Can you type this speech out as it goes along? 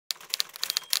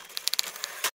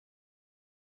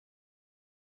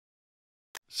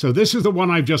So this is the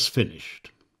one I've just finished.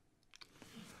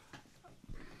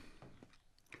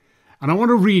 And I want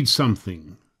to read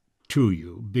something to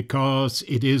you because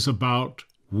it is about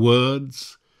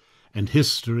words and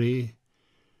history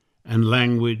and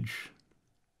language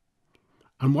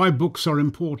and why books are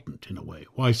important in a way,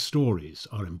 why stories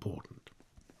are important.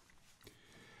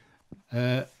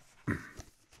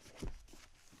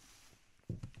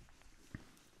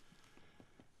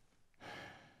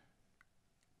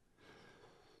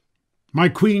 My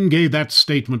queen gave that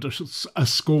statement a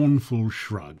scornful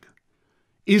shrug.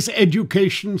 Is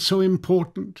education so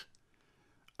important?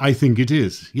 I think it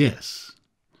is, yes.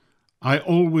 I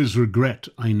always regret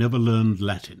I never learned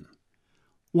Latin.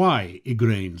 Why?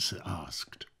 Igraine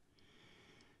asked.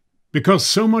 Because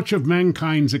so much of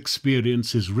mankind's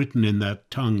experience is written in that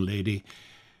tongue, lady,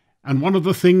 and one of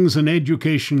the things an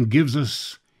education gives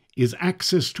us is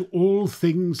access to all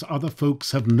things other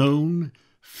folks have known,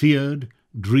 feared,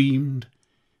 dreamed,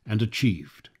 and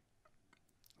achieved.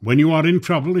 When you are in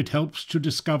trouble, it helps to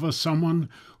discover someone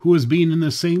who has been in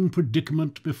the same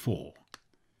predicament before.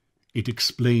 It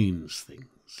explains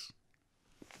things.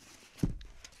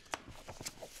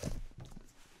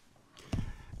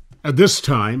 At this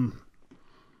time,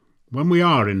 when we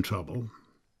are in trouble,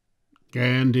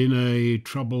 and in a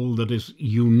trouble that is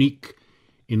unique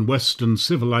in Western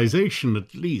civilization,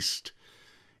 at least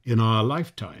in our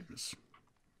lifetimes,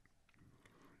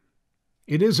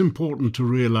 it is important to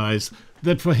realize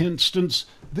that, for instance,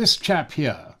 this chap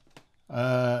here,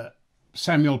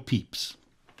 Samuel Pepys,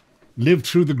 lived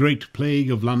through the Great Plague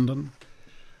of London,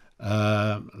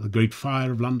 the Great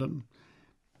Fire of London,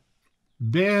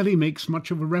 barely makes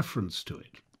much of a reference to it.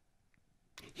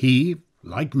 He,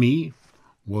 like me,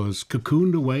 was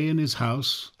cocooned away in his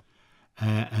house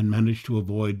and managed to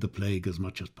avoid the plague as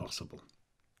much as possible.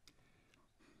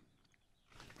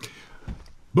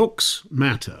 Books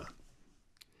matter.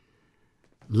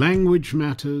 Language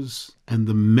matters, and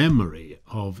the memory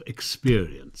of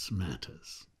experience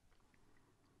matters.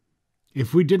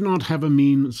 If we did not have a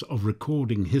means of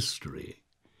recording history,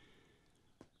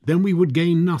 then we would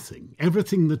gain nothing.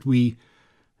 Everything that we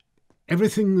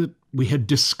had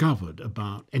discovered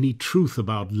about any truth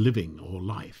about living or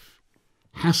life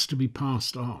has to be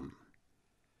passed on.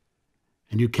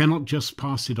 And you cannot just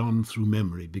pass it on through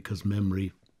memory, because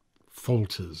memory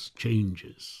falters,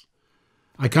 changes.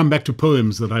 I come back to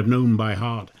poems that I've known by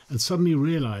heart and suddenly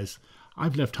realize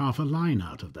I've left half a line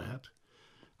out of that.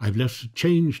 I've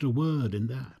changed a word in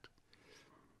that.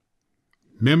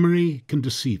 Memory can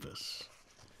deceive us,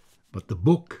 but the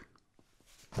book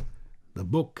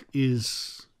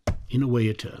is, in a way,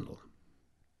 eternal.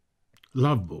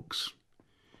 Love books.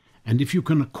 And if you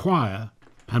can acquire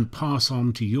and pass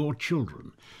on to your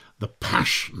children the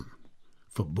passion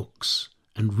for books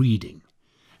and reading,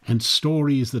 and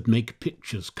stories that make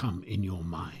pictures come in your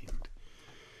mind,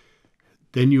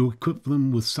 then you equip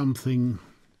them with something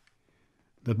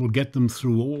that will get them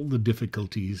through all the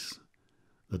difficulties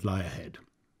that lie ahead.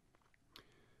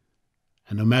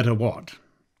 And no matter what,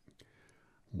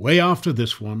 way after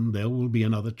this one, there will be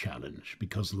another challenge,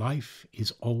 because life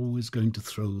is always going to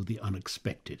throw the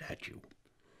unexpected at you.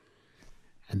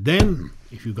 And then,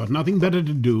 if you've got nothing better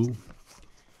to do,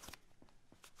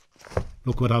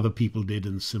 look what other people did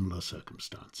in similar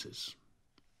circumstances.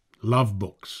 Love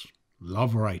books,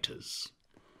 love writers,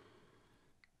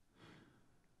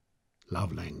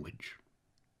 love language.